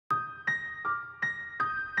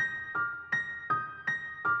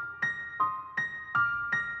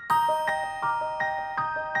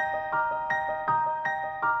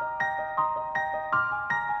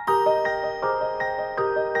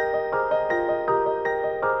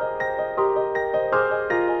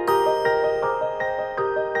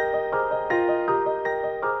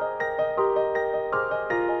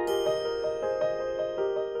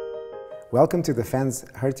Welcome to the FENS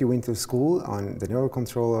Hertie Winter School on the neural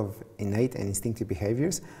control of innate and instinctive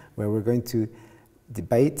behaviors, where we're going to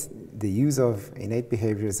debate the use of innate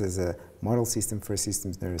behaviors as a model system for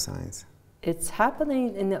systems neuroscience. It's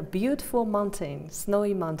happening in a beautiful mountain,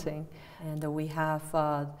 snowy mountain, and we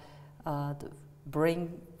have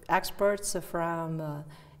bring experts from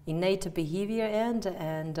innate behavior and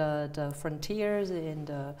the frontiers in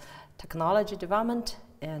the technology development,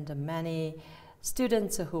 and many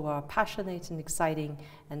students who are passionate and exciting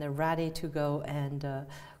and are ready to go and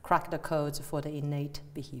crack the codes for the innate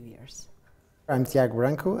behaviors. I'm Tiago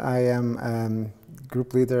Branco. I am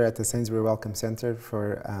group leader at the Sainsbury Wellcome Centre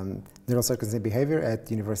for Neural Circuits and Behaviour at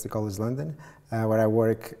University College London, where I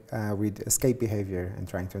work with escape behaviour and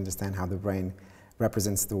trying to understand how the brain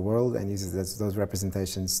represents the world and uses those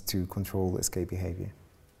representations to control escape behaviour.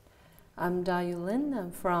 I'm Dayu Lin.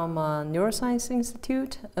 I'm from Neuroscience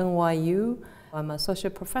Institute, NYU. I'm an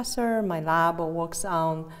associate professor. My lab works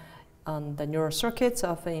on the neural circuits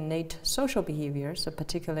of innate social behaviors,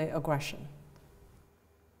 particularly aggression.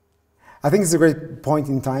 I think it's a great point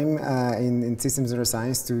in time in systems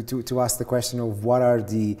neuroscience to ask the question of what are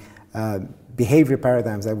the behavior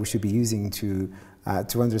paradigms that we should be using to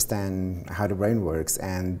understand how the brain works.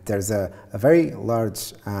 And there's a very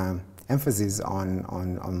large emphasis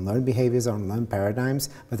on learned behaviors, on learned paradigms,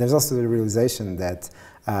 but there's also the realization that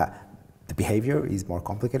the behavior is more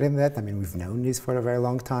complicated than that. I mean, we've known this for a very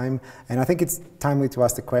long time, and I think it's timely to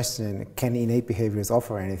ask the question, can innate behaviors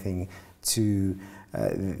offer anything to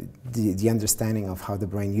the understanding of how the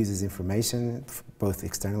brain uses information, both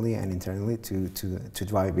externally and internally, to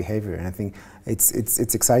drive behavior? And I think it's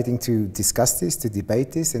exciting to discuss this, to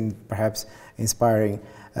debate this, and perhaps inspiring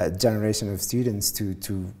a generation of students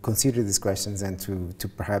to consider these questions and to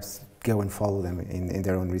perhaps go and follow them in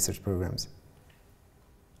their own research programs.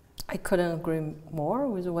 I couldn't agree more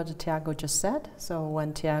with what Tiago just said. So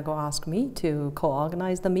when Tiago asked me to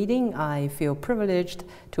co-organize the meeting, I feel privileged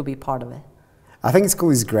to be part of it. I think the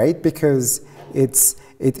school is great because it's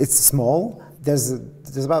small. There's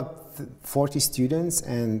about 40 students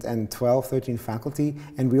and 12, 13 faculty,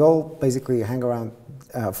 and we all basically hang around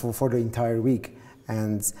for the entire week.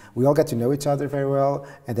 And we all get to know each other very well,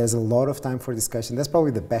 and there's a lot of time for discussion. That's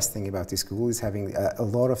probably the best thing about this school, is having a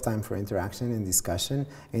lot of time for interaction and discussion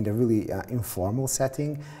in a really informal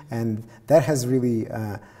setting. And that has really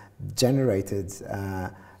generated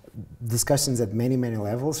discussions at many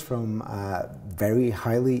levels, from very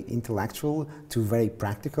highly intellectual to very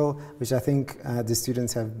practical, which I think the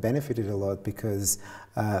students have benefited a lot, because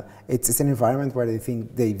it's an environment where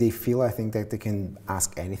they feel, I think, that they can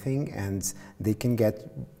ask anything, and they can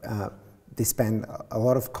get they spend a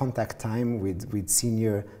lot of contact time with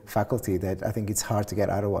senior faculty that I think it's hard to get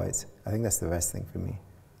otherwise. I think that's the best thing for me.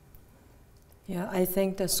 Yeah, I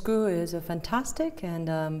think the school is fantastic, and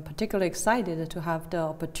I'm particularly excited to have the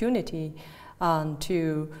opportunity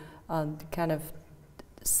to kind of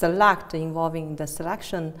select, involving the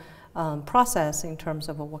selection process in terms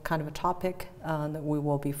of what kind of a topic that we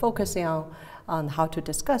will be focusing on how to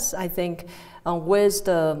discuss. I think with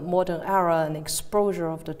the modern era and exposure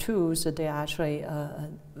of the tools, there are actually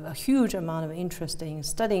a huge amount of interest in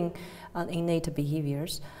studying innate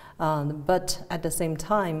behaviors. But at the same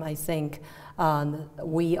time, I think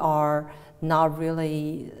we are not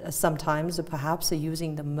really sometimes perhaps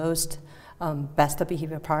using the most best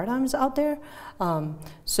behavior paradigms out there.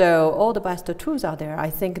 So all the best tools out there, I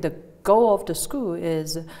think the goal of the school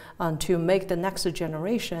is to make the next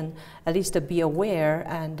generation at least be aware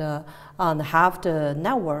and have the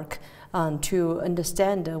network to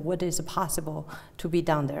understand what is possible to be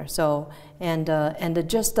done there. So and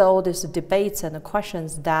just all these debates and the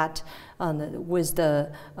questions that with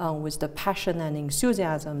the passion and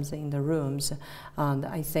enthusiasms in the rooms,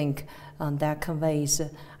 I think that conveys,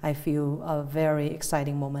 I feel, a very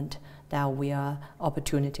exciting moment that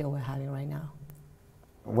opportunity we're having right now.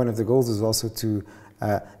 One of the goals is also to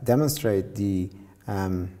demonstrate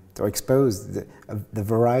or expose the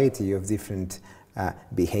variety of different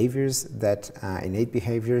behaviors, that innate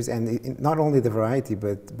behaviors, and not only the variety,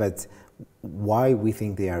 but why we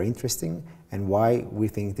think they are interesting, and why we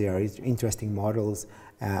think they are interesting models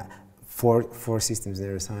for systems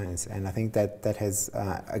neuroscience. And I think that has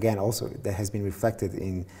again also that has been reflected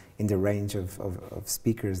in the range of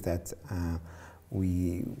speakers that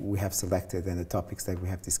we have selected and the topics that we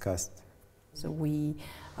have discussed. So we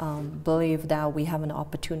believe that we have an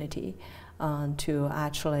opportunity to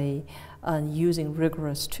actually using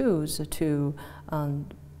rigorous tools to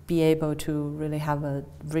be able to really have a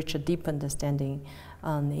rich, deep understanding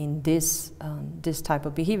in this type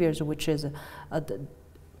of behaviors, which is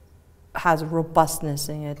has robustness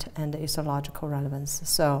in it and its logical relevance.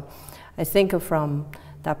 So I think from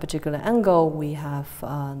that particular angle, we have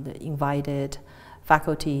invited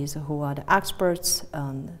faculties who are the experts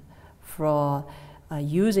for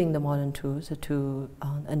using the modern tools to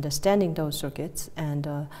understanding those circuits,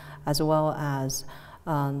 and as well as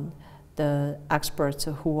the experts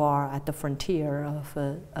who are at the frontier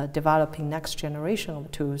of developing next generation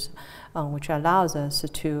of tools, which allows us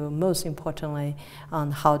to, most importantly,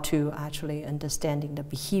 how to actually understanding the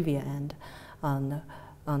behavior and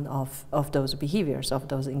of those behaviors, of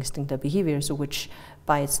those instinctive behaviors, which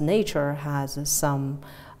by its nature has some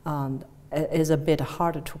is a bit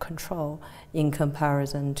harder to control in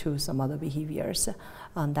comparison to some other behaviors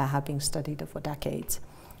that have been studied for decades.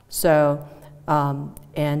 So,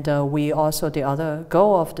 we also, the other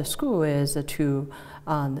goal of the school is to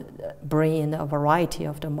bring in a variety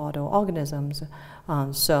of the model organisms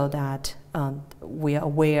so that we are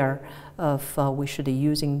aware of we should be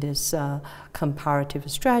using these comparative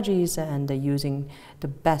strategies and using the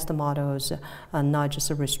best models, not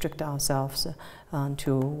just restrict ourselves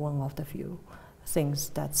to one of the few things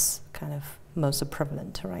that's kind of most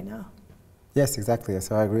prevalent right now. Yes, exactly.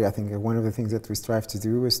 So I agree. I think one of the things that we strive to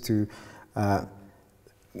do is to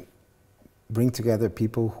bring together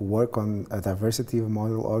people who work on a diversity of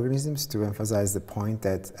model organisms to emphasize the point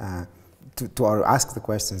that to ask the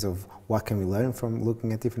questions of what can we learn from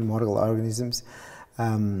looking at different model organisms.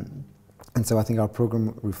 And so I think our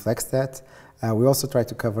program reflects that. We also try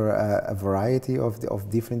to cover a variety of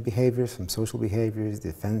different behaviors, from social behaviors,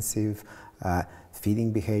 defensive,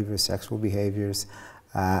 feeding behaviors, sexual behaviors,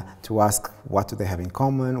 to ask what do they have in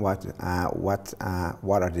common, what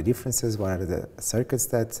are the differences, what are the circuits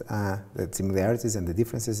that, the similarities and the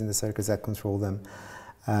differences in the circuits that control them.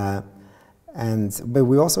 But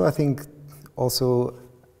we also, I think, also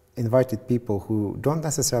invited people who don't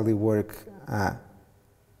necessarily work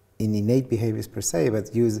in innate behaviors per se,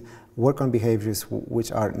 but work on behaviors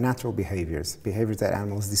which are natural behaviors, behaviors that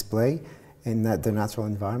animals display in their natural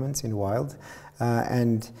environments in the wild.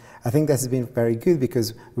 And I think that's been very good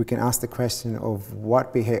because we can ask the question of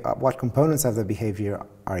what components of the behavior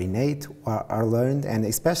are innate, are learned, and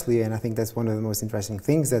especially, and I think that's one of the most interesting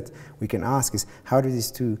things that we can ask is how do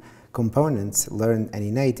these two components, learned and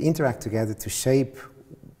innate, interact together to shape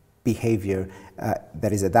behavior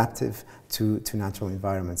that is adaptive to natural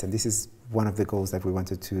environments. And this is one of the goals that we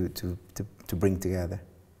wanted to bring together.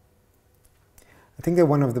 I think that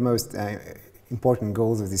one of the most important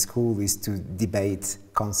goals of the school is to debate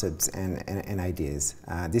concepts and ideas.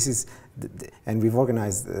 And we've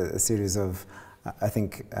organized a series of, I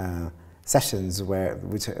think, sessions where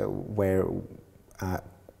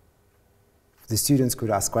the students could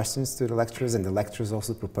ask questions to the lecturers, and the lecturers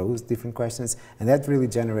also proposed different questions, and that really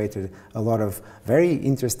generated a lot of very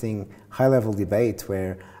interesting high-level debate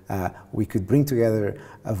where we could bring together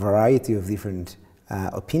a variety of different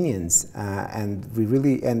opinions, and we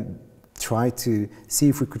really try to see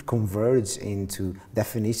if we could converge into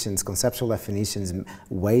definitions, conceptual definitions,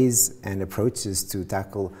 ways and approaches to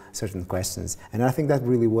tackle certain questions. And I think that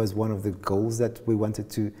really was one of the goals that we wanted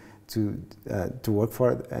to work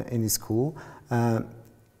for in the school.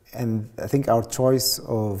 And I think our choice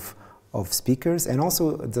of speakers, and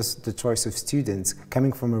also the choice of students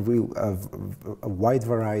coming from a wide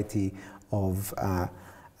variety of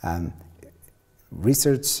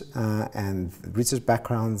research and research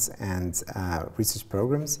backgrounds and research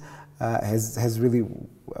programs has really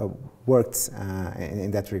worked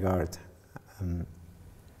in that regard.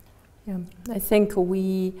 Yeah, I think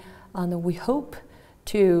we hope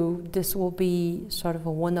this will be sort of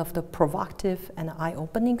one of the provocative and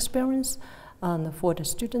eye-opening experience for the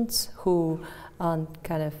students who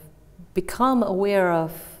kind of become aware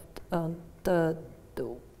of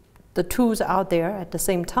the tools out there at the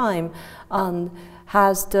same time,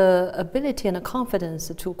 has the ability and the confidence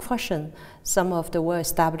to question some of the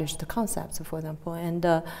well-established concepts, for example.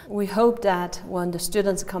 And we hope that when the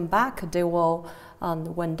students come back, they will,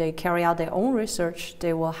 when they carry out their own research,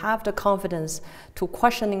 they will have the confidence to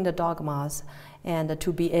questioning the dogmas and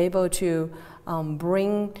to be able to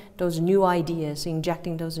bring those new ideas,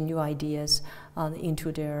 injecting those new ideas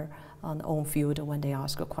into their own field when they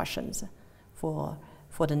ask questions for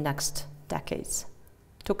the next decades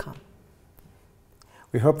to come.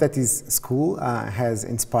 We hope that this school has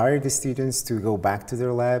inspired the students to go back to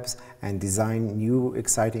their labs and design new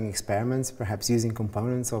exciting experiments, perhaps using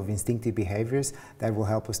components of instinctive behaviors that will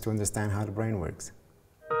help us to understand how the brain works.